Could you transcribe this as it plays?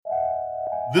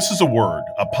This is A Word,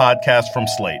 a podcast from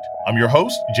Slate. I'm your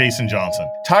host, Jason Johnson.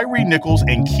 Tyre Nichols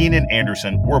and Keenan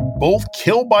Anderson were both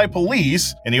killed by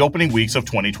police in the opening weeks of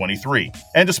 2023.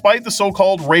 And despite the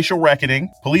so-called racial reckoning,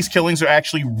 police killings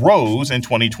actually rose in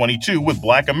 2022, with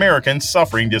Black Americans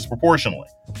suffering disproportionately.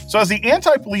 So has the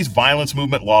anti-police violence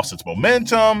movement lost its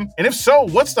momentum? And if so,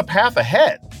 what's the path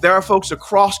ahead? There are folks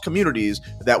across communities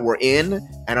that were in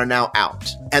and are now out.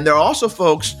 And there are also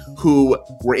folks who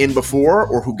were in before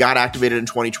or who got activated in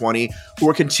 2020 who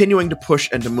are continuing to push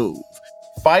and to move.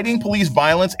 Fighting police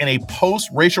violence in a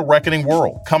post-racial reckoning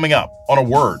world. Coming up on A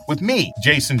Word with me,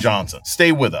 Jason Johnson.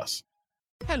 Stay with us.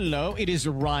 Hello, it is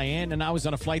Ryan, and I was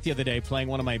on a flight the other day playing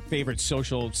one of my favorite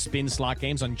social spin slot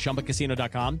games on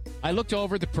ChumbaCasino.com. I looked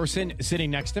over at the person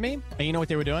sitting next to me, and you know what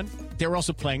they were doing? They were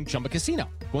also playing Chumba Casino.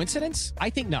 Coincidence?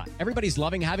 I think not. Everybody's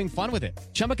loving having fun with it.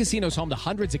 Chumba Casino is home to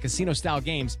hundreds of casino-style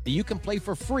games that you can play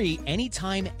for free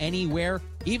anytime, anywhere,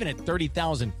 even at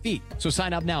 30,000 feet. So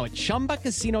sign up now at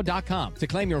ChumbaCasino.com to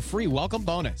claim your free welcome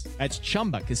bonus. That's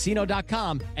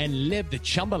ChumbaCasino.com and live the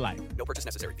Chumba life. No purchase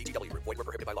necessary. VGW. Void where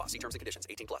prohibited by law. See terms and conditions.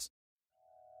 18+.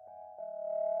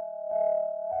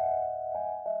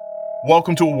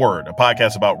 Welcome to A Word, a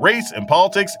podcast about race and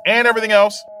politics and everything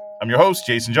else. I'm your host,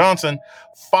 Jason Johnson.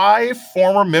 5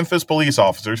 former Memphis police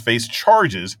officers face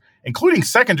charges, including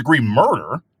second-degree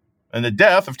murder and the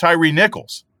death of Tyre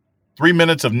Nichols. 3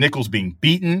 minutes of Nichols being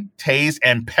beaten, tased,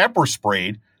 and pepper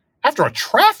sprayed after a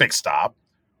traffic stop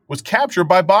was captured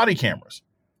by body cameras.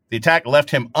 The attack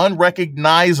left him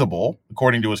unrecognizable,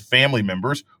 according to his family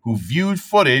members, who viewed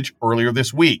footage earlier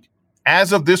this week.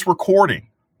 As of this recording,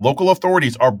 local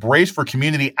authorities are braced for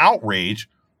community outrage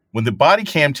when the body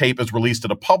cam tape is released to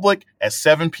the public at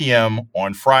 7 p.m.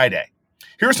 on Friday.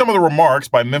 Here are some of the remarks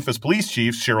by Memphis Police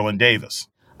Chief Sherilyn Davis.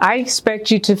 I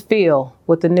expect you to feel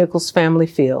what the Nichols family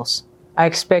feels. I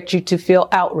expect you to feel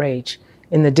outrage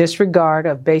in the disregard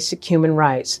of basic human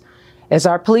rights, as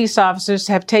our police officers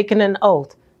have taken an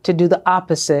oath to do the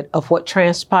opposite of what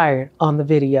transpired on the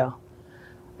video.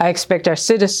 I expect our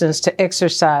citizens to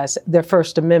exercise their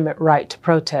First Amendment right to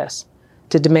protest,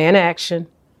 to demand action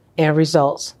and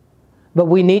results. But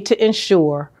we need to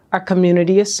ensure our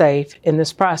community is safe in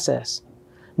this process.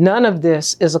 None of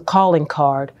this is a calling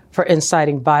card for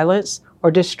inciting violence or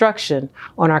destruction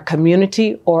on our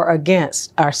community or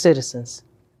against our citizens.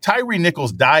 Tyre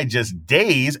Nichols died just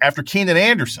days after Keenan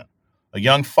Anderson, a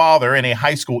young father and a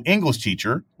high school English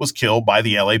teacher, was killed by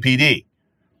the LAPD.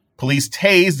 Police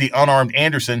tased the unarmed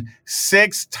Anderson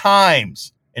 6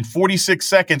 times in 46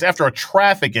 seconds after a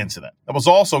traffic incident that was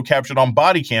also captured on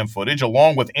body cam footage,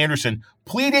 along with Anderson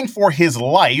pleading for his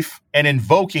life and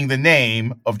invoking the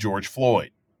name of George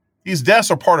Floyd. These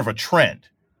deaths are part of a trend.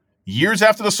 Years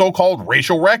after the so-called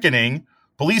racial reckoning,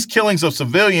 police killings of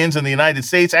civilians in the United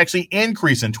States actually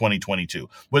increased in 2022,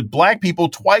 with Black people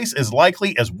twice as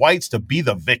likely as whites to be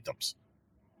the victims.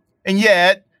 And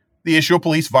yet, the issue of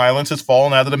police violence has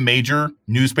fallen out of the major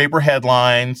newspaper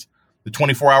headlines, the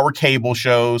 24-hour cable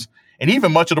shows, and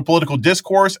even much of the political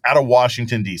discourse out of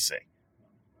Washington, D.C.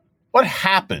 What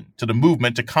happened to the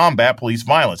movement to combat police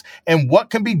violence, and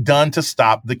what can be done to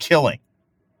stop the killing?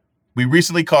 We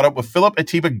recently caught up with Philip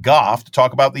Atiba Goff to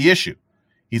talk about the issue.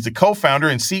 He's the co-founder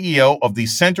and CEO of the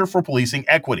Center for Policing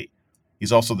Equity.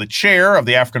 He's also the chair of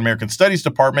the African American Studies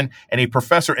Department and a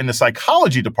professor in the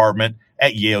psychology department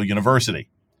at Yale University.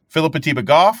 Philip Atiba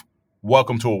Goff,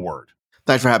 welcome to A Word.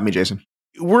 Thanks for having me, Jason.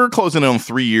 We're closing in on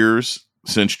 3 years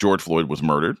since George Floyd was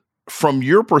murdered. From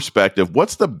your perspective,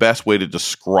 what's the best way to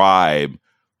describe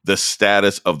the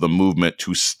status of the movement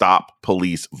to stop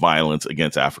police violence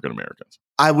against African Americans?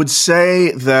 I would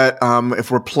say that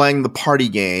if we're playing the party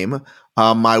game,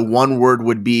 my one word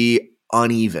would be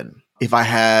uneven. If I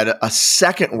had a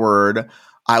second word,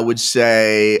 I would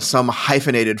say some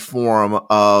hyphenated form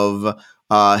of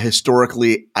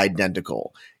historically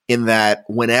identical, in that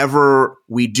whenever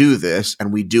we do this,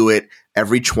 and we do it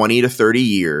every 20 to 30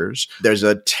 years, there's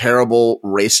a terrible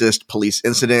racist police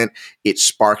incident. It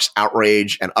sparks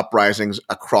outrage and uprisings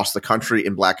across the country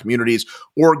in Black communities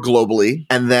or globally.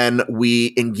 And then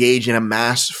we engage in a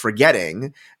mass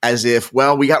forgetting as if,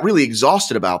 well, we got really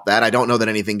exhausted about that. I don't know that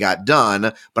anything got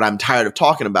done, but I'm tired of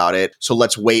talking about it. So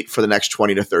let's wait for the next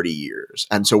 20 to 30 years.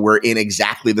 And so we're in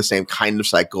exactly the same kind of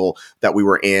cycle that we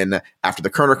were in after the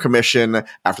Kerner Commission,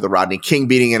 after the Rodney King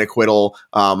beating and acquittal,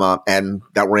 and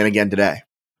that we're in again today.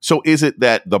 So is it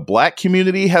that the Black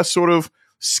community has sort of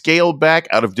scaled back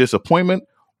out of disappointment,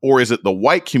 or is it the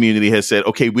white community has said,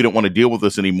 okay, we don't want to deal with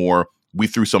this anymore, we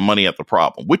threw some money at the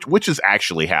problem? Which is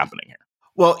actually happening here?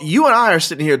 Well, you and I are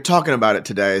sitting here talking about it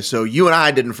today, so you and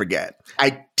I didn't forget.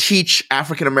 I teach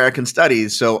African American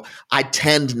studies, so I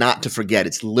tend not to forget.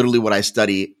 It's literally what I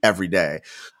study every day.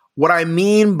 What I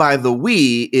mean by the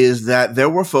we is that there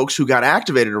were folks who got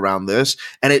activated around this,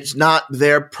 and it's not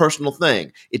their personal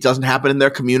thing. It doesn't happen in their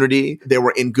community. They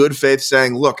were in good faith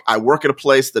saying, look, I work at a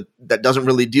place that doesn't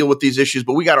really deal with these issues,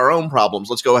 but we got our own problems.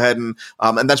 Let's go ahead and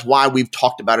that's why we've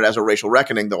talked about it as a racial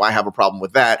reckoning, though I have a problem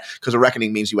with that because a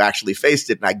reckoning means you actually faced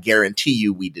it, and I guarantee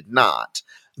you we did not.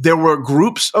 There were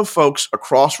groups of folks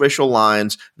across racial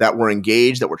lines that were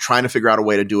engaged, that were trying to figure out a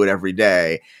way to do it every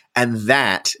day, and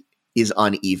that is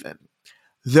uneven.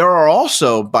 There are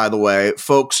also, by the way,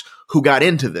 folks who got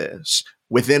into this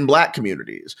within Black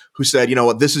communities who said, you know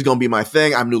what, this is going to be my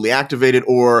thing. I'm newly activated,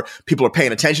 or people are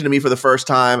paying attention to me for the first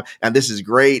time, and this is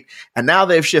great. And now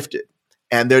they've shifted.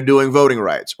 And they're doing voting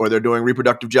rights, or they're doing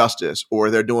reproductive justice, or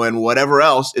they're doing whatever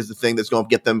else is the thing that's going to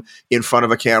get them in front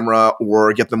of a camera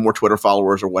or get them more Twitter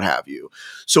followers or what have you.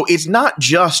 So it's not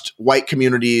just white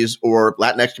communities or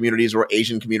Latinx communities or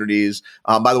Asian communities.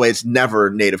 By the way, it's never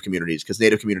Native communities, because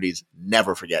Native communities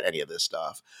never forget any of this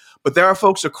stuff. But there are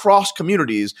folks across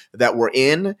communities that were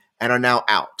in and are now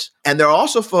out. And there are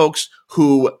also folks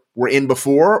who were in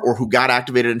before or who got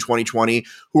activated in 2020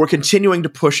 who are continuing to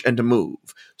push and to move.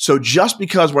 So just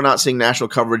because we're not seeing national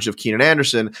coverage of Keenan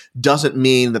Anderson doesn't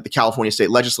mean that the California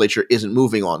state legislature isn't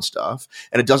moving on stuff.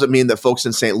 And it doesn't mean that folks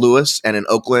in St. Louis and in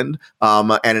Oakland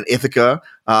and in Ithaca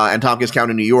and Tompkins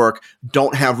County, New York,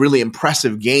 don't have really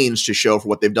impressive gains to show for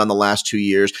what they've done the last 2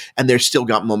 years, and they've still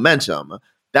got momentum.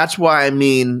 That's why I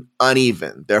mean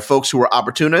uneven. There are folks who are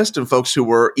opportunists and folks who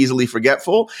were easily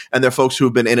forgetful, and there are folks who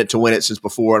have been in it to win it since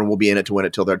before and will be in it to win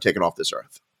it till they're taken off this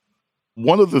earth.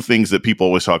 One of the things that people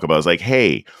always talk about is like,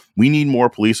 hey, we need more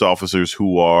police officers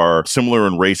who are similar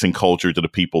in race and culture to the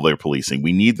people they're policing.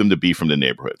 We need them to be from the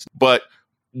neighborhoods. But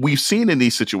we've seen in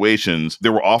these situations,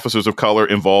 there were officers of color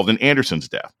involved in Anderson's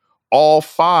death. All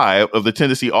 5 of the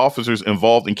Tennessee officers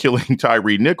involved in killing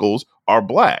Tyre Nichols are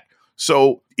Black.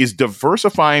 So is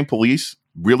diversifying police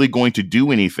really going to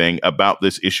do anything about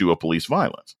this issue of police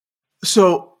violence?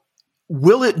 So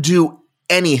will it do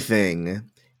anything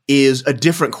is a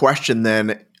different question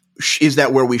than is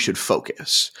that where we should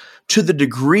focus? To the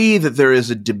degree that there is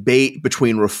a debate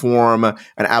between reform and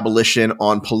abolition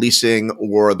on policing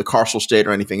or the carceral state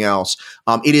or anything else,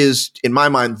 it is, in my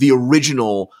mind, the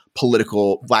original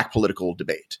Black political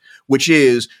debate, which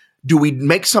is, do we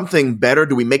make something better?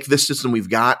 Do we make this system we've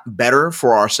got better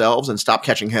for ourselves and stop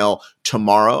catching hell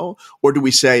tomorrow? Or do we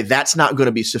say that's not going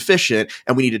to be sufficient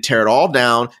and we need to tear it all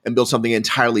down and build something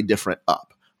entirely different up?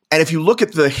 And if you look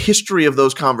at the history of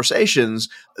those conversations,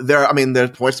 there's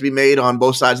points to be made on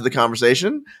both sides of the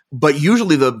conversation, but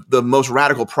usually the most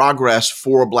radical progress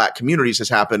for Black communities has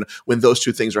happened when those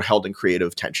two things are held in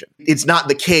creative tension. It's not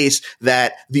the case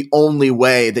that the only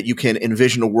way that you can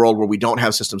envision a world where we don't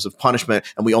have systems of punishment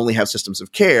and we only have systems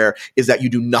of care is that you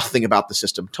do nothing about the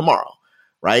system tomorrow.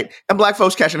 Right? And Black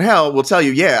folks catching hell will tell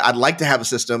you, yeah, I'd like to have a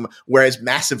system where it's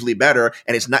massively better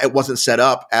and it wasn't set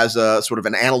up as a sort of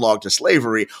an analog to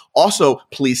slavery. Also,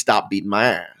 please stop beating my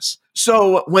ass.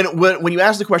 So when you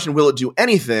ask the question, will it do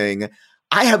anything?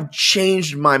 I have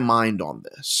changed my mind on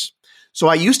this. So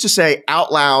I used to say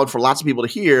out loud for lots of people to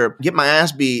hear, get my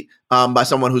ass beat by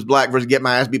someone who's Black versus get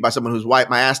my ass beat by someone who's white.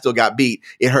 My ass still got beat.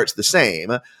 It hurts the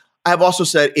same. I've also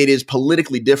said it is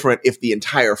politically different if the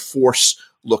entire force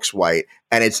looks white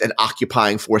and it's an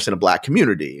occupying force in a Black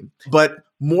community. But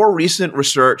more recent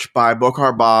research by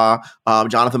Bocar Ba,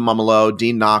 Jonathan Mumolo,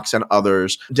 Dean Knox, and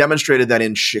others demonstrated that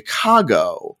in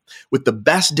Chicago, with the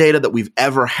best data that we've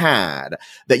ever had,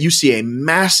 that you see a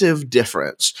massive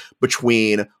difference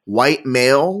between white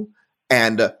male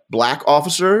and Black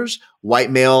officers, white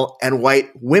male and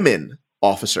white women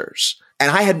officers. And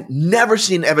I had never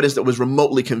seen evidence that was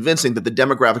remotely convincing that the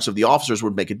demographics of the officers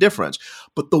would make a difference.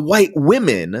 But the white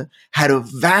women had a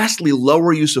vastly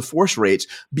lower use of force rates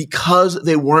because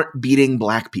they weren't beating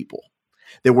Black people.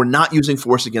 They were not using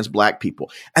force against Black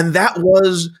people. And that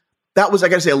was, I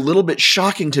gotta say, a little bit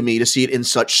shocking to me to see it in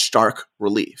such stark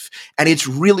relief. And it's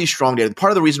really strong data.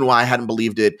 Part of the reason why I hadn't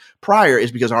believed it prior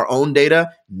is because our own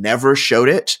data never showed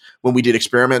it when we did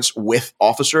experiments with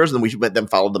officers, and then we let them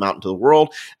follow them out into the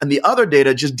world. And the other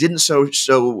data just didn't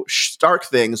so stark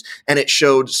things, and it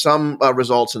showed some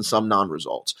results and some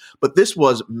non-results. But this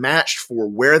was matched for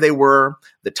where they were,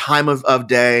 the time of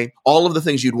day, all of the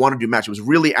things you'd want to do match. It was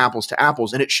really apples to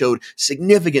apples, and it showed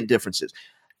significant differences.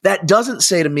 That doesn't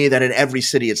say to me that in every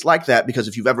city it's like that, because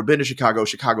if you've ever been to Chicago,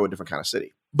 a different kind of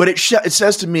city. But it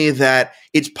says to me that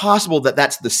it's possible that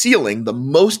that's the ceiling, the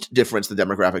most difference the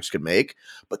demographics could make,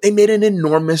 but they made an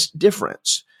enormous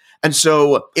difference. And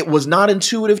so it was not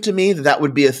intuitive to me that that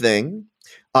would be a thing.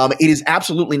 It is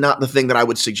absolutely not the thing that I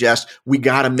would suggest we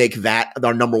got to make that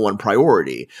our number one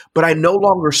priority. But I no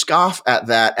longer scoff at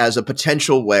that as a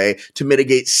potential way to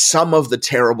mitigate some of the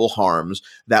terrible harms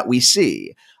that we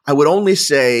see. I would only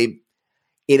say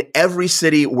in every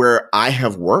city where I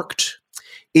have worked,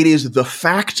 it is the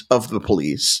fact of the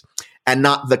police and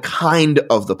not the kind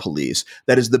of the police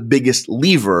that is the biggest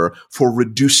lever for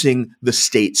reducing the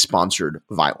state-sponsored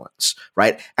violence,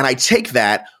 right? And I take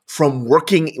that from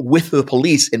working with the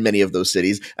police in many of those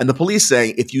cities, and the police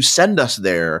saying, if you send us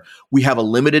there, we have a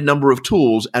limited number of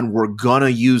tools and we're gonna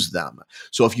use them.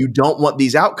 So if you don't want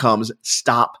these outcomes,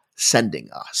 stop sending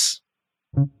us.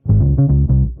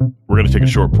 We're going to take a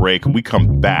short break. When we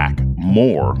come back,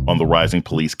 more on the rising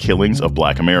police killings of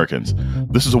Black Americans.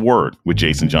 This is A Word with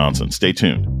Jason Johnson. Stay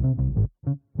tuned.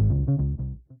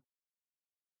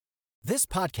 This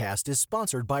podcast is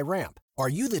sponsored by Ramp. Are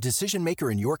you the decision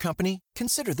maker in your company?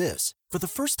 Consider this. For the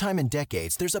first time in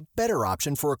decades, there's a better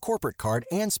option for a corporate card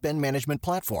and spend management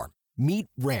platform. Meet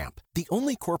Ramp, the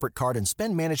only corporate card and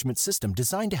spend management system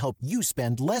designed to help you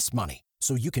spend less money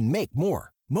so you can make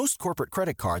more. Most corporate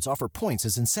credit cards offer points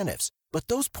as incentives, but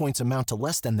those points amount to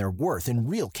less than their worth in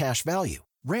real cash value.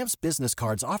 Ramp's business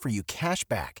cards offer you cash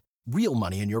back, real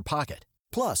money in your pocket.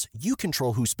 Plus, you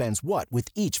control who spends what with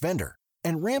each vendor.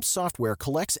 And Ramp's software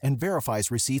collects and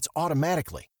verifies receipts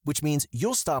automatically, which means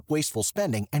you'll stop wasteful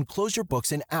spending and close your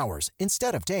books in hours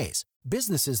instead of days.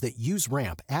 Businesses that use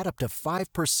Ramp add up to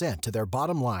 5% to their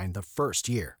bottom line the first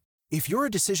year. If you're a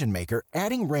decision maker,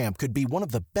 adding Ramp could be one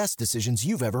of the best decisions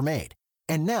you've ever made.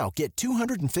 And now get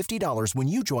 $250 when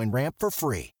you join Ramp for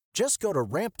free. Just go to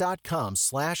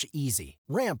ramp.com/easy.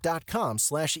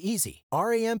 Ramp.com/easy.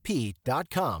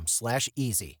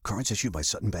 RAMP.com/easy. Cards issued by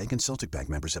Sutton Bank and Celtic Bank,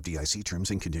 members of FDIC. Terms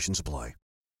and conditions apply.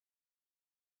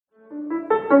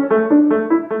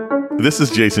 This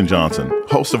is Jason Johnson,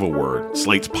 host of A Word,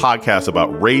 Slate's podcast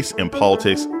about race and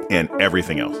politics and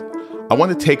everything else. I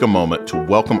want to take a moment to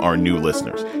welcome our new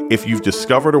listeners. If you've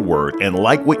discovered A Word and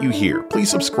like what you hear, please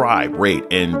subscribe, rate,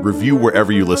 and review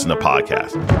wherever you listen to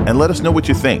podcasts. And let us know what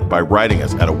you think by writing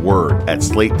us at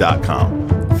aword@slate.com.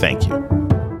 Thank you.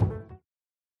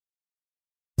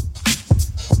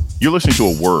 You're listening to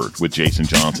A Word with Jason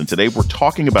Johnson. Today, we're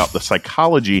talking about the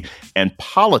psychology and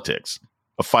politics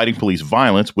of fighting police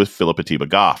violence with Philip Atiba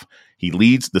Goff. He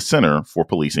leads the Center for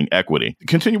Policing Equity.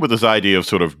 Continue with this idea of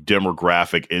sort of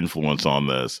demographic influence on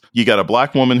this. You got a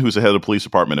Black woman who's the head of the police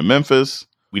department in Memphis.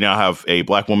 We now have a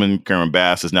Black woman, Karen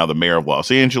Bass, is now the mayor of Los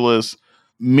Angeles.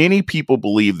 Many people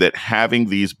believe that having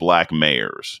these Black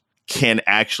mayors can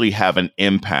actually have an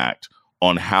impact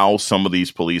on how some of these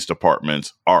police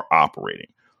departments are operating.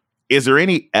 Is there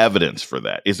any evidence for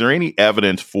that? Is there any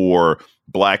evidence for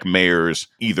Black mayors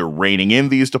either reining in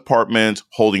these departments,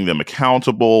 holding them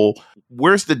accountable?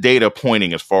 Where's the data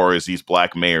pointing as far as these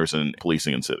Black mayors and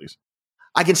policing in cities?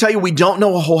 I can tell you we don't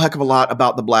know a whole heck of a lot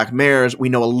about the Black mayors. We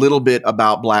know a little bit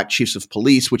about Black chiefs of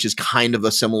police, which is kind of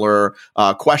a similar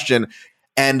question.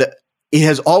 And it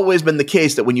has always been the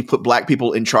case that when you put Black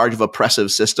people in charge of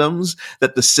oppressive systems,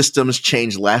 that the systems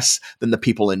change less than the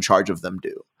people in charge of them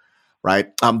do. Right.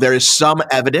 There is some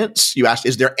evidence. You asked,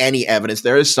 is there any evidence?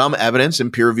 There is some evidence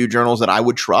in peer-reviewed journals that I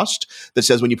would trust that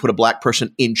says when you put a Black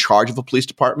person in charge of a police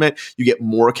department, you get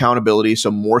more accountability,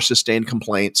 so more sustained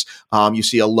complaints. You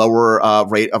see a lower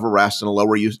rate of arrest and a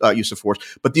lower use of force.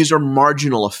 But these are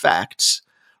marginal effects,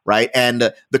 right?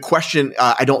 And the question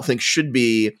I don't think should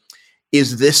be,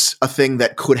 is this a thing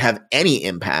that could have any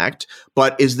impact,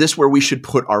 but is this where we should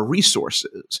put our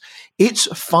resources? It's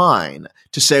fine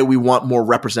to say we want more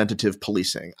representative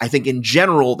policing. I think in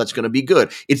general, that's going to be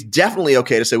good. It's definitely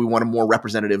okay to say we want a more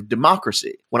representative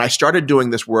democracy. When I started doing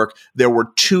this work, there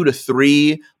were 2 to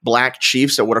 3 Black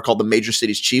chiefs at what are called the Major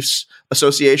Cities Chiefs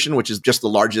Association, which is just the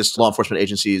largest law enforcement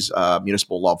agencies,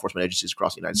 municipal law enforcement agencies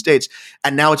across the United States.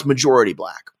 And now it's majority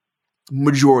Black.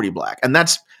 And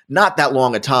that's not that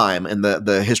long a time in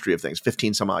the history of things,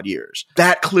 15 some odd years.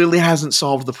 That clearly hasn't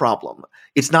solved the problem.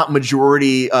 It's not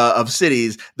majority of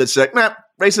cities that say,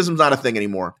 racism's not a thing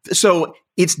anymore. So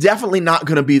It's definitely not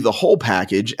going to be the whole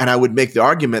package. And I would make the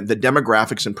argument that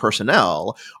demographics and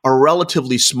personnel are a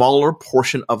relatively smaller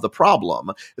portion of the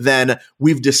problem than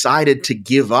we've decided to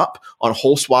give up on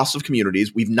whole swaths of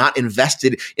communities. We've not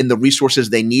invested in the resources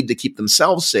they need to keep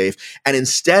themselves safe. And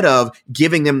instead of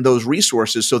giving them those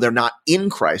resources so they're not in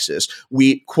crisis,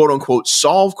 we quote unquote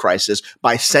solve crisis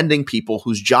by sending people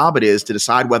whose job it is to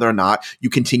decide whether or not you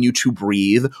continue to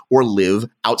breathe or live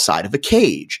outside of a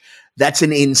cage. That's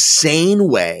an insane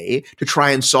way to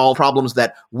try and solve problems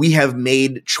that we have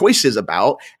made choices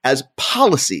about as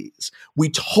policies. We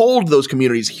told those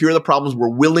communities, here are the problems we're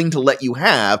willing to let you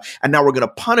have, and now we're going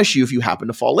to punish you if you happen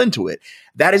to fall into it.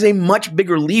 That is a much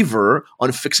bigger lever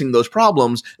on fixing those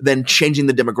problems than changing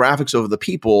the demographics of the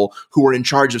people who are in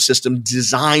charge of systems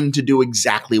designed to do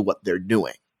exactly what they're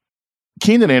doing.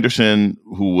 Keenan Anderson,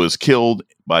 who was killed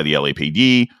by the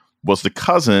LAPD, was the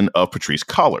cousin of Patrisse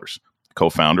Cullors,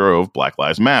 co-founder of Black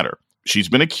Lives Matter. She's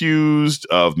been accused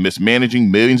of mismanaging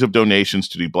millions of donations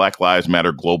to the Black Lives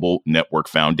Matter Global Network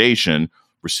Foundation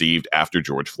received after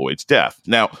George Floyd's death.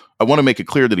 Now, I want to make it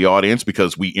clear to the audience,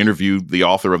 because we interviewed the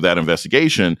author of that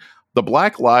investigation, the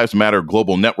Black Lives Matter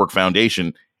Global Network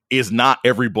Foundation is not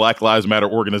every Black Lives Matter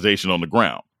organization on the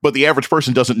ground. But the average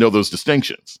person doesn't know those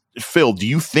distinctions. Phil, do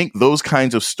you think those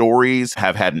kinds of stories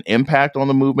have had an impact on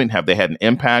the movement? Have they had an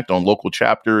impact on local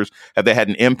chapters? Have they had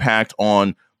an impact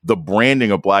on the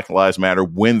branding of Black Lives Matter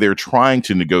when they're trying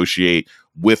to negotiate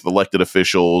with elected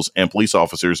officials and police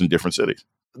officers in different cities?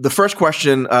 The first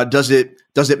question, does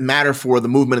it matter for the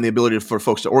movement and the ability for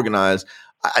folks to organize?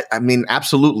 I mean,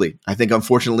 absolutely. I think,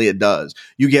 unfortunately, it does.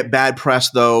 You get bad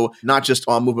press, though, not just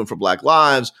on Movement for Black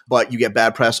Lives, but you get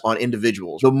bad press on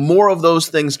individuals. The more of those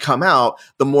things come out,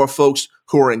 the more folks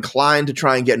who are inclined to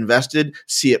try and get invested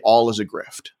see it all as a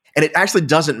grift. And it actually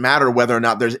doesn't matter whether or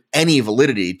not there's any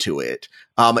validity to it.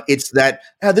 It's that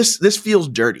this feels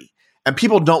dirty. And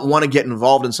people don't want to get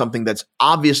involved in something that's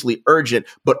obviously urgent,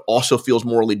 but also feels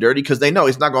morally dirty, because they know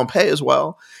it's not going to pay as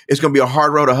well. It's going to be a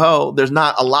hard road to hoe. There's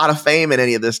not a lot of fame in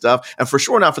any of this stuff. And for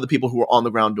sure not for the people who are on the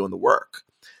ground doing the work.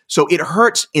 So it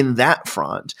hurts in that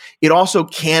front. It also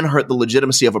can hurt the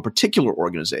legitimacy of a particular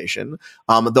organization,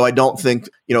 though I don't think,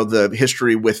 the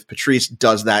history with Patrisse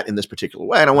does that in this particular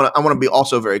way. And I want to be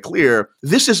also very clear.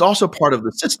 This is also part of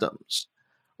the systems.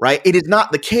 Right? It is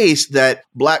not the case that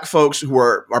Black folks who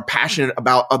are passionate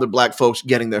about other Black folks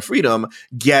getting their freedom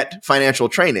get financial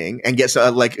training and get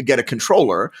a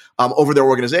controller over their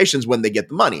organizations when they get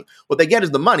the money. What they get is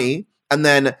the money, and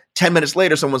then 10 minutes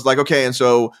later, someone's like, okay, and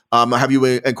so have you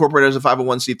incorporated as a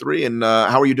 501c3, and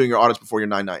how are you doing your audits before your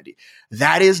 990?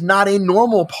 That is not a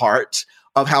normal part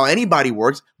of how anybody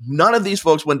works. None of these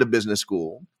folks went to business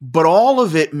school, but all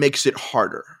of it makes it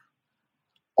harder.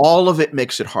 All of it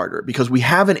makes it harder because we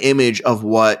have an image of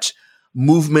what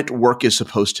movement work is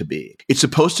supposed to be. It's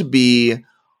supposed to be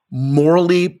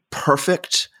morally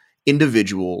perfect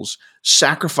individuals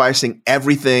sacrificing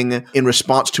everything in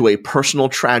response to a personal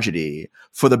tragedy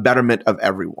for the betterment of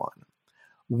everyone.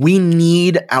 We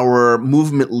need our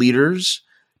movement leaders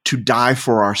to die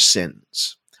for our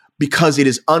sins because it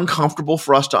is uncomfortable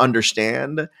for us to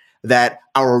understand that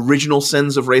our original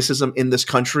sins of racism in this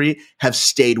country have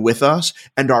stayed with us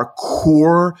and are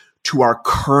core to our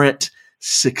current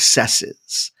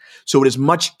successes. So it is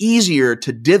much easier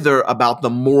to dither about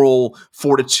the moral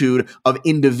fortitude of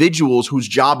individuals whose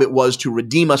job it was to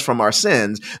redeem us from our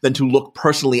sins than to look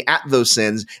personally at those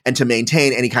sins and to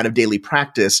maintain any kind of daily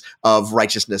practice of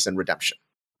righteousness and redemption.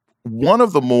 One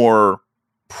of the more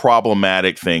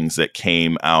problematic things that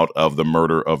came out of the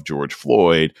murder of George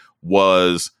Floyd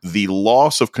was the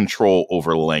loss of control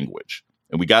over language.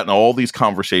 And we got in all these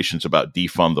conversations about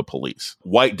defund the police.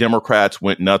 White Democrats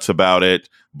went nuts about it.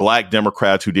 Black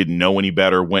Democrats who didn't know any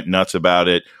better went nuts about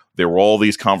it. There were all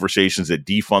these conversations that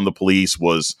defund the police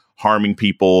was harming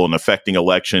people and affecting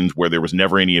elections where there was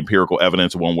never any empirical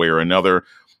evidence one way or another.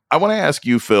 I want to ask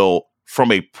you, Phil,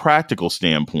 from a practical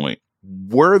standpoint,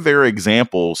 were there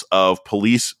examples of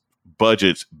police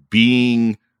budgets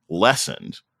being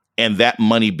lessened and that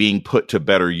money being put to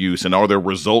better use? And are there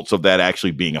results of that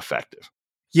actually being effective?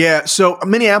 Yeah, so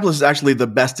Minneapolis is actually the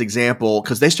best example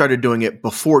because they started doing it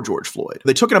before George Floyd.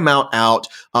 They took an amount out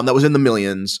that was in the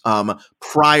millions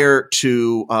prior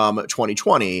to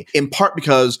 2020, in part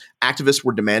because activists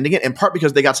were demanding it, in part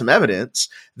because they got some evidence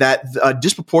that a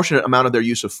disproportionate amount of their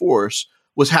use of force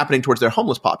was happening towards their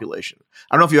homeless population.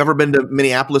 I don't know if you've ever been to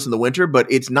Minneapolis in the winter,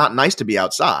 but it's not nice to be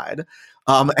outside.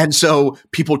 And so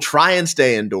people try and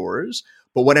stay indoors.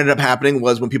 But what ended up happening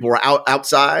was when people were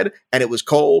outside and it was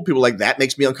cold, people were like, that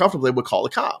makes me uncomfortable. They would call the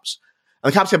cops.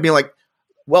 And the cops kept being like,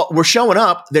 well, we're showing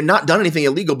up. They're not done anything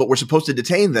illegal, but we're supposed to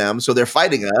detain them. So they're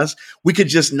fighting us. We could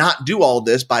just not do all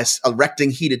this by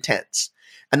erecting heated tents.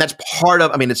 And that's part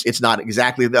of, I mean, it's not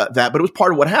exactly that, but it was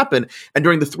part of what happened. And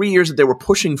during the 3 years that they were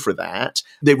pushing for that,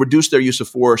 they reduced their use of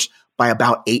force by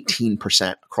about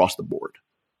 18% across the board.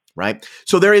 Right.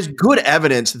 So there is good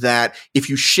evidence that if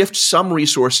you shift some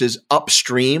resources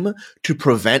upstream to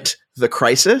prevent the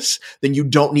crisis, then you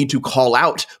don't need to call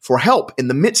out for help in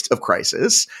the midst of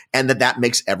crisis, and that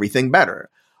makes everything better.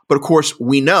 But of course,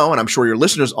 we know, and I'm sure your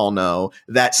listeners all know,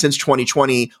 that since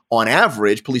 2020, on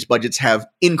average, police budgets have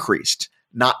increased,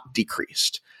 not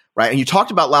decreased. Right. And you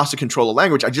talked about loss of control of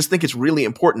language. I just think it's really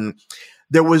important.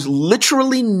 There was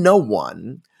literally no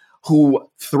one who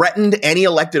threatened any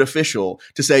elected official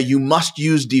to say, you must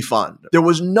use defund. There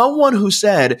was no one who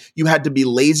said you had to be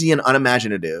lazy and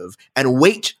unimaginative and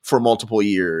wait for multiple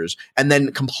years and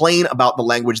then complain about the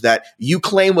language that you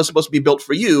claim was supposed to be built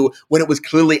for you when it was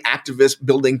clearly activists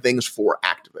building things for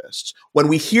activists. When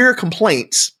we hear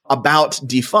complaints about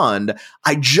defund,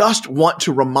 I just want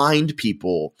to remind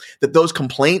people that those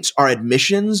complaints are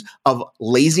admissions of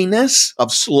laziness,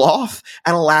 of sloth,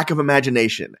 and a lack of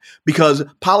imagination. Because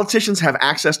politicians have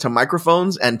access to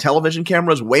microphones and television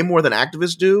cameras way more than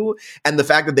activists do. And the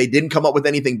fact that they didn't come up with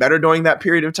anything better during that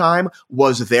period of time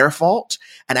was their fault.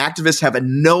 And activists have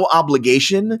no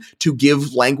obligation to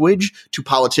give language to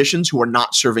politicians who are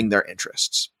not serving their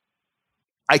interests.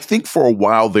 I think for a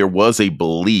while there was a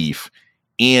belief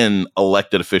in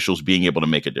elected officials being able to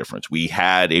make a difference. We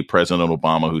had a President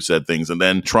Obama who said things, and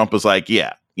then Trump was like,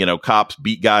 yeah, cops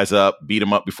beat guys up, beat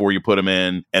them up before you put them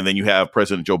in. And then you have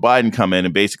President Joe Biden come in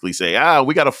and basically say,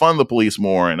 we got to fund the police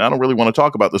more. And I don't really want to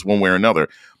talk about this one way or another.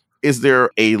 Is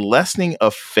there a lessening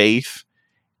of faith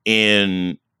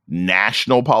in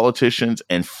national politicians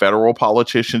and federal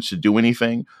politicians to do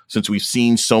anything? Since we've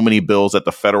seen so many bills at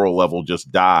the federal level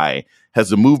just die, has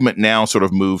the movement now sort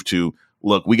of moved to,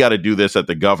 look, we got to do this at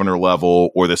the governor level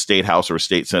or the state house or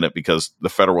state senate because the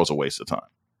federal is a waste of time?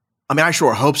 I mean, I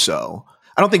sure hope so.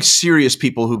 I don't think serious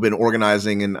people who've been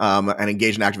organizing and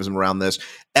engaged in activism around this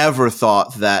ever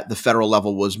thought that the federal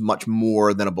level was much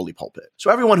more than a bully pulpit.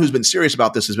 So everyone who's been serious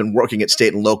about this has been working at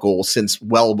state and local since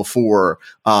well before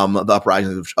the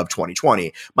uprising of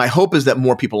 2020. My hope is that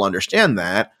more people understand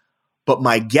that, but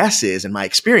my guess is, and my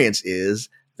experience is,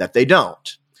 that they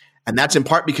don't. And that's in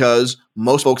part because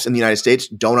most folks in the United States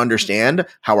don't understand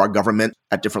how our government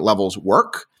at different levels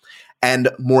work. And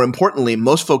more importantly,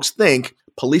 most folks think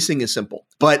policing is simple.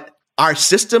 But our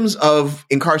systems of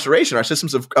incarceration, our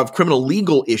systems of criminal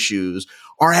legal issues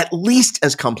are at least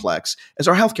as complex as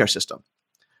our healthcare system,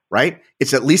 right?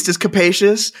 It's at least as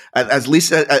capacious, at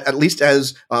least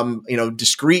as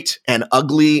discreet and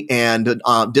ugly and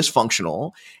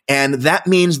dysfunctional. And that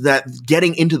means that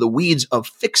getting into the weeds of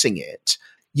fixing it,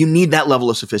 you need that level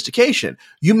of sophistication.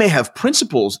 You may have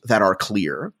principles that are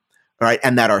clear, right,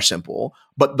 and that are simple,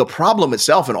 but the problem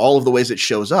itself and all of the ways it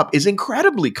shows up is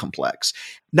incredibly complex.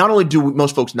 Not only do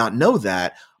most folks not know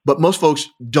that, but most folks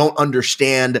don't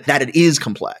understand that it is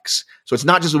complex. So it's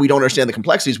not just that we don't understand the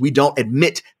complexities, we don't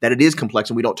admit that it is complex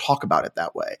and we don't talk about it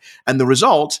that way. And the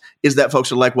result is that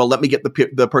folks are like, well, let me get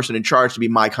the person in charge to be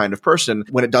my kind of person.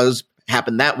 When it does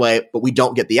happen that way, but we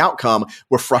don't get the outcome,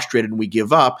 we're frustrated and we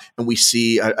give up, and we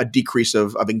see a decrease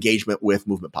of engagement with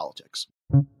movement politics.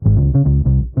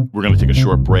 We're going to take a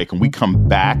short break. When we come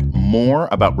back, more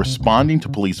about responding to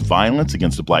police violence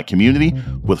against the Black community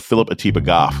with Philip Atiba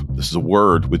Goff. This is A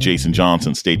Word with Jason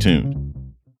Johnson. Stay tuned.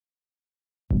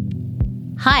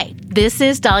 Hi, this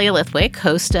is Dahlia Lithwick,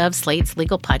 host of Slate's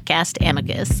legal podcast,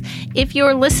 Amicus. If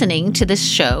you're listening to this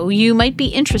show, you might be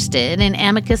interested in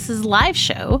Amicus's live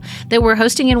show that we're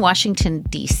hosting in Washington,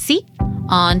 D.C.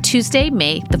 on Tuesday,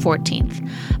 May the 14th.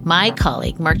 My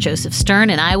colleague, Mark Joseph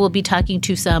Stern, and I will be talking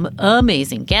to some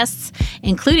amazing guests,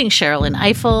 including Sherrilyn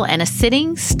Ifill and a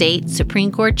sitting state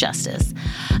Supreme Court justice,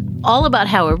 all about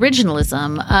how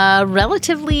originalism, a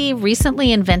relatively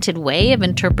recently invented way of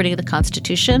interpreting the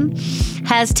Constitution,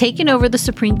 has taken over the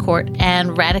Supreme Court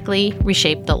and radically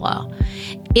reshaped the law.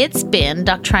 It's been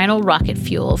doctrinal rocket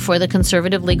fuel for the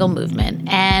conservative legal movement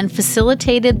and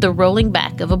facilitated the rolling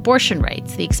back of abortion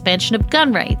rights, the expansion of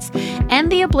gun rights,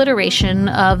 and the obliteration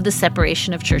of the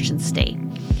separation of church and state.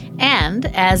 And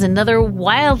as another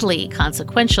wildly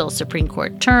consequential Supreme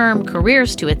Court term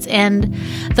careers to its end,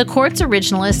 the court's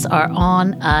originalists are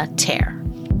on a tear.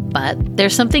 But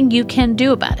there's something you can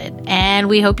do about it, and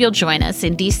we hope you'll join us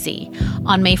in D.C.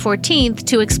 on May 14th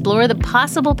to explore the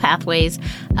possible pathways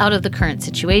out of the current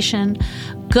situation.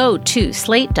 Go to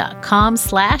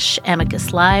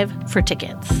slate.com/Amicus Live for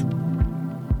tickets.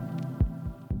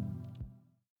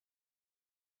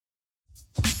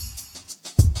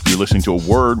 listening to A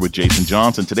Word with Jason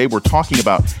Johnson. Today, we're talking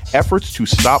about efforts to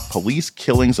stop police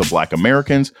killings of Black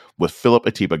Americans with Philip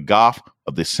Atiba Goff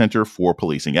of the Center for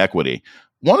Policing Equity.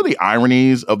 One of the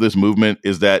ironies of this movement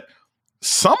is that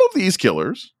some of these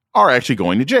killers are actually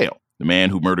going to jail. The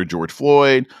man who murdered George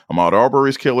Floyd, Ahmaud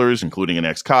Arbery's killers, including an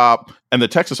ex-cop, and the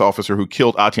Texas officer who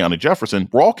killed Atiana Jefferson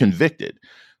were all convicted.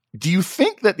 Do you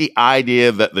think that the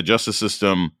idea that the justice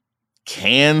system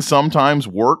can sometimes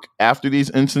work after these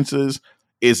instances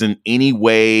is in any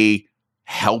way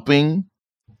helping?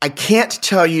 I can't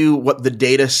tell you what the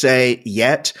data say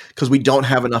yet because we don't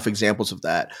have enough examples of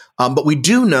that. But we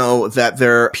do know that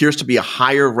there appears to be a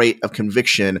higher rate of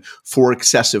conviction for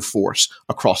excessive force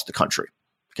across the country.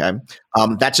 Okay.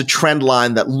 That's a trend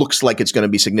line that looks like it's going to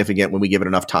be significant when we give it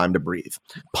enough time to breathe.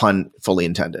 Pun fully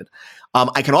intended.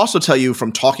 I can also tell you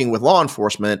from talking with law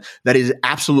enforcement that it is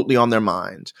absolutely on their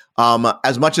mind.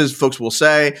 As much as folks will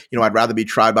say, I'd rather be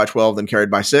tried by 12 than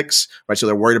carried by 6, right? So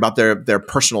they're worried about their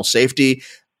personal safety.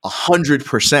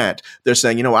 100%. They're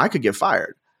saying, I could get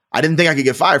fired. I didn't think I could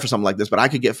get fired for something like this, but I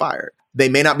could get fired. They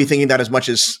may not be thinking that as much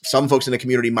as some folks in the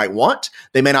community might want.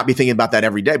 They may not be thinking about that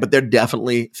every day, but they're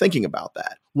definitely thinking about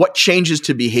that. What changes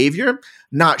to behavior?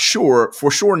 Not sure.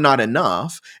 For sure, not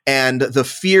enough. And the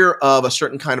fear of a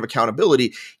certain kind of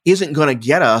accountability isn't going to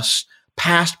get us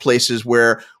past places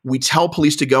where we tell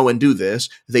police to go and do this.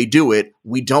 They do it.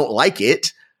 We don't like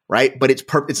it. Right. But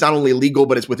it's not only legal,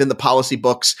 but it's within the policy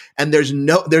books. And there's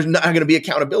not going to be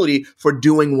accountability for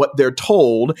doing what they're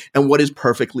told and what is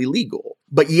perfectly legal.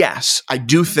 But yes, I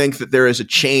do think that there is a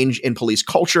change in police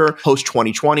culture post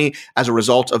 2020 as a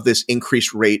result of this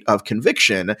increased rate of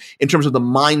conviction in terms of the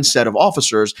mindset of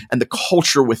officers and the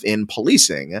culture within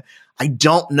policing. I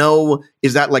don't know,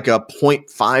 is that like a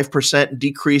 0.5%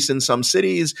 decrease in some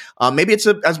cities? Maybe it's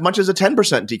as much as a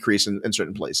 10% decrease in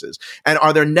certain places. And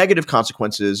are there negative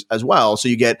consequences as well? So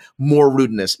you get more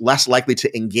rudeness, less likely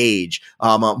to engage,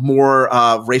 more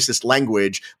racist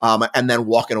language, and then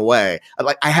walking away.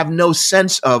 I have no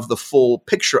sense of the full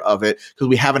picture of it because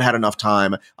we haven't had enough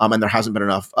time and there hasn't been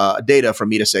enough data for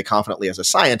me to say confidently as a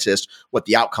scientist what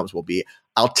the outcomes will be.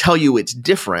 I'll tell you it's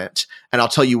different, and I'll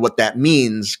tell you what that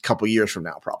means a couple years from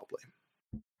now, probably.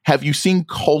 Have you seen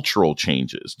cultural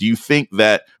changes? Do you think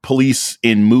that police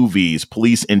in movies,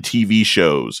 police in TV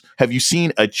shows, have you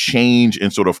seen a change in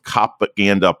sort of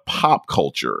propaganda pop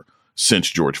culture since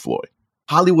George Floyd?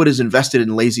 Hollywood is invested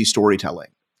in lazy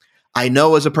storytelling. I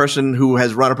know as a person who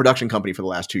has run a production company for the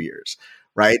last 2 years,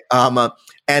 right?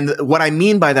 And what I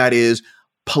mean by that is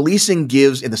policing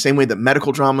gives, in the same way that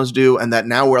medical dramas do, and that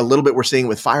now we're seeing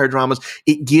with fire dramas,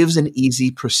 it gives an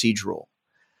easy procedural.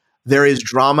 There is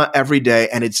drama every day,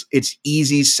 and it's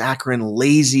easy, saccharine,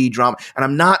 lazy drama. And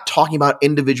I'm not talking about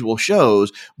individual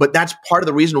shows, but that's part of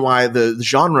the reason why the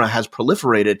genre has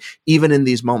proliferated even in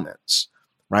these moments,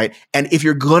 right? And if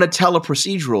you're going to tell a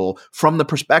procedural from the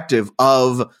perspective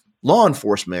of law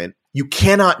enforcement, you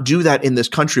cannot do that in this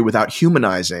country without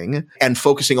humanizing and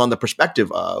focusing on the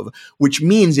perspective of, which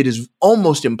means it is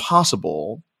almost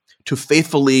impossible to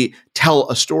faithfully tell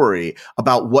a story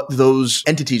about what those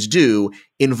entities do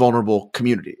in vulnerable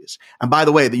communities. And by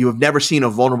the way, that you have never seen a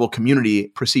vulnerable community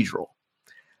procedural.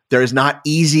 There is not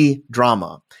easy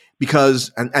drama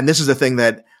because, and this is the thing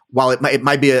that while it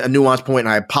might be a nuanced point,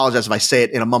 and I apologize if I say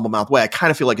it in a mumble mouth way, I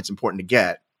kind of feel like it's important to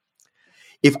get.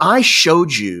 If I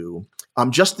showed you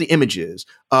just the images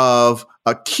of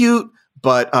a cute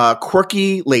but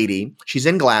quirky lady, she's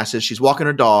in glasses, she's walking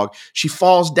her dog, she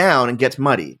falls down and gets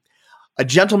muddy. A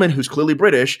gentleman who's clearly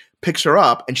British picks her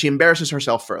up and she embarrasses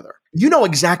herself further. You know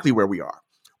exactly where we are.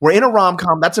 We're in a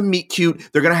rom-com. That's a meet cute.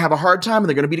 They're going to have a hard time and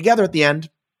they're going to be together at the end.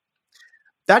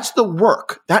 That's the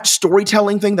work. That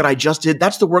storytelling thing that I just did,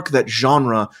 that's the work that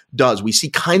genre does. We see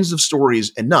kinds of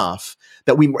stories enough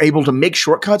that we were able to make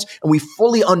shortcuts and we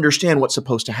fully understand what's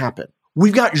supposed to happen.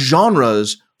 We've got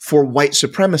genres for white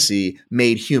supremacy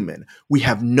made human. We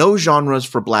have no genres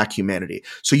for Black humanity.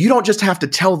 So you don't just have to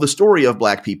tell the story of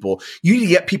Black people. You need to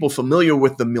get people familiar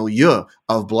with the milieu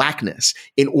of Blackness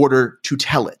in order to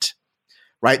tell it.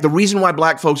 Right? The reason why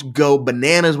Black folks go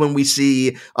bananas when we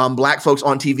see Black folks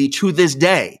on TV to this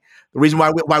day, the reason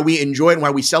why we enjoy it and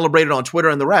why we celebrate it on Twitter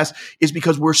and the rest is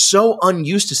because we're so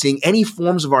unused to seeing any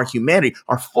forms of our humanity,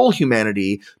 our full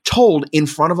humanity, told in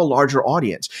front of a larger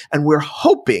audience. And we're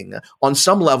hoping on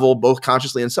some level, both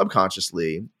consciously and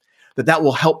subconsciously, that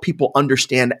will help people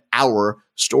understand our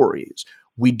stories.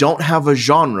 We don't have a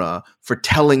genre for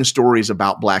telling stories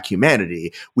about Black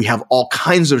humanity. We have all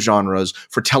kinds of genres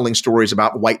for telling stories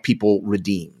about white people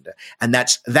redeemed. And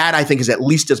that I think is at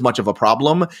least as much of a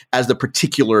problem as the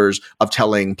particulars of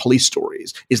telling police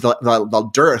stories, is the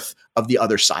dearth of the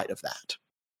other side of that.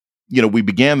 we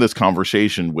began this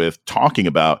conversation with talking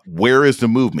about where is the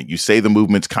movement? You say the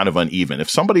movement's kind of uneven. If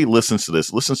somebody listens to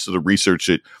this, listens to the research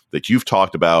that you've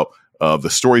talked about, the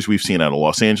stories we've seen out of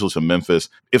Los Angeles and Memphis,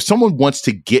 if someone wants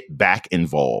to get back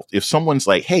involved, if someone's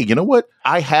like, hey, you know what?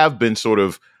 I have been sort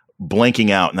of blanking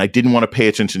out and I didn't want to pay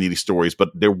attention to these stories, but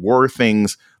there were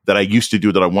things that I used to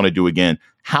do that I want to do again.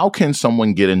 How can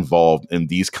someone get involved in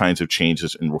these kinds of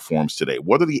changes and reforms today?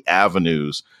 What are the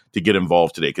avenues to get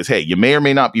involved today? Because, hey, you may or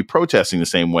may not be protesting the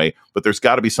same way, but there's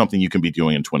got to be something you can be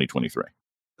doing in 2023.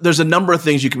 There's a number of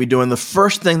things you can be doing. The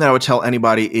first thing that I would tell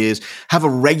anybody is have a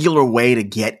regular way to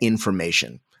get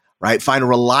information. Right? Find a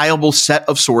reliable set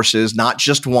of sources, not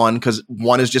just one, because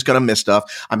one is just going to miss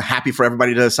stuff. I'm happy for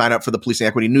everybody to sign up for the Policing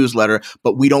Equity newsletter,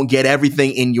 but we don't get everything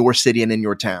in your city and in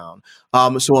your town.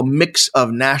 So a mix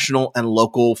of national and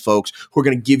local folks who are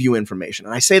going to give you information.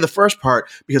 And I say the first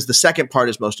part because the second part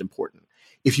is most important.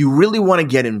 If you really want to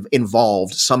get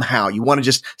involved somehow, you want to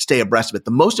just stay abreast of it,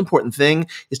 the most important thing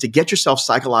is to get yourself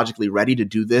psychologically ready to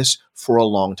do this for a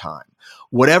long time.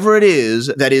 Whatever it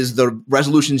is, that is the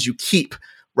resolutions you keep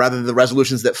rather than the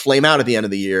resolutions that flame out at the end of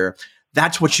the year,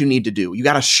 that's what you need to do. You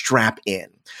got to strap in.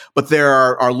 But there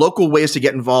are local ways to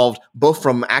get involved, both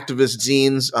from activist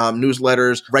zines,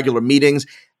 newsletters, regular meetings.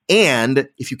 And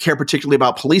if you care particularly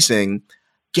about policing,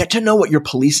 get to know what your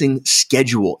policing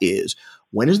schedule is.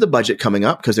 When is the budget coming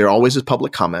up? Because there always is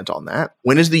public comment on that.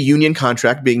 When is the union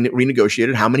contract being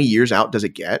renegotiated? How many years out does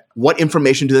it get? What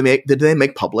information did they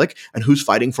make public? And who's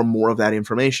fighting for more of that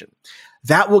information?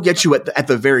 That will get you at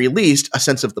the very least a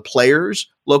sense of the players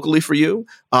locally for you,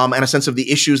 and a sense of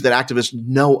the issues that activists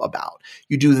know about.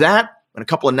 You do that in a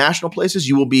couple of national places,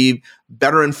 you will be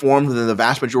better informed than the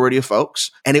vast majority of folks,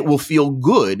 and it will feel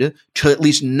good to at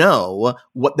least know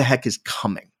what the heck is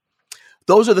coming.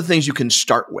 Those are the things you can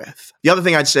start with. The other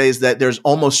thing I'd say is that there's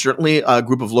almost certainly a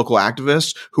group of local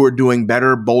activists who are doing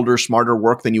better, bolder, smarter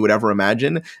work than you would ever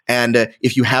imagine. And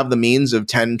if you have the means of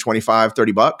 10, 25,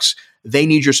 30 bucks, they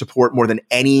need your support more than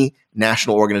any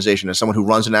national organization. As someone who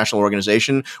runs a national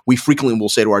organization, we frequently will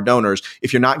say to our donors,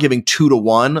 if you're not giving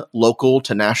 2-to-1 local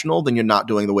to national, then you're not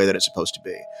doing the way that it's supposed to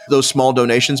be. Those small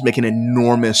donations make an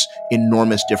enormous,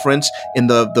 enormous difference in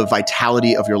the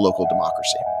vitality of your local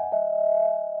democracy.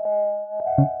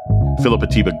 Philip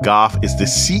Atiba Goff is the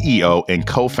CEO and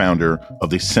co-founder of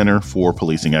the Center for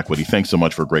Policing Equity. Thanks so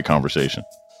much for a great conversation.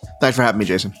 Thanks for having me,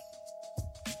 Jason.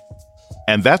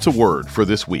 And that's a word for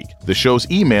this week. The show's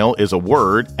email is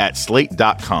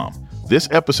aword@slate.com. This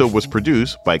episode was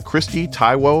produced by Christy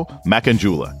Taiwo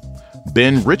Makanjula.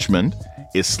 Ben Richmond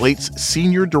is Slate's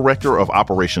Senior Director of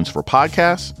Operations for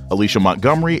Podcasts. Alicia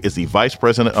Montgomery is the Vice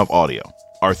President of Audio.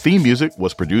 Our theme music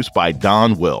was produced by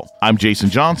Don Will. I'm Jason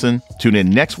Johnson. Tune in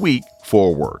next week for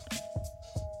a word.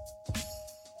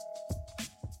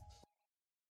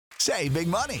 Save big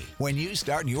money when you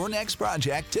start your next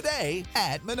project today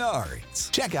at Menards.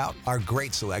 Check out our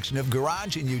great selection of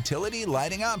garage and utility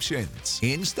lighting options.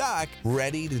 In stock,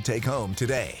 ready to take home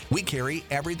today. We carry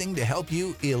everything to help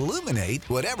you illuminate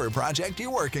whatever project you're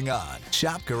working on.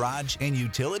 Shop garage and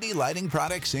utility lighting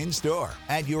products in store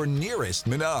at your nearest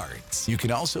Menards. You can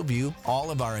also view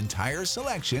all of our entire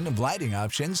selection of lighting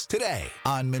options today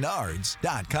on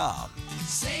Menards.com.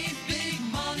 Save big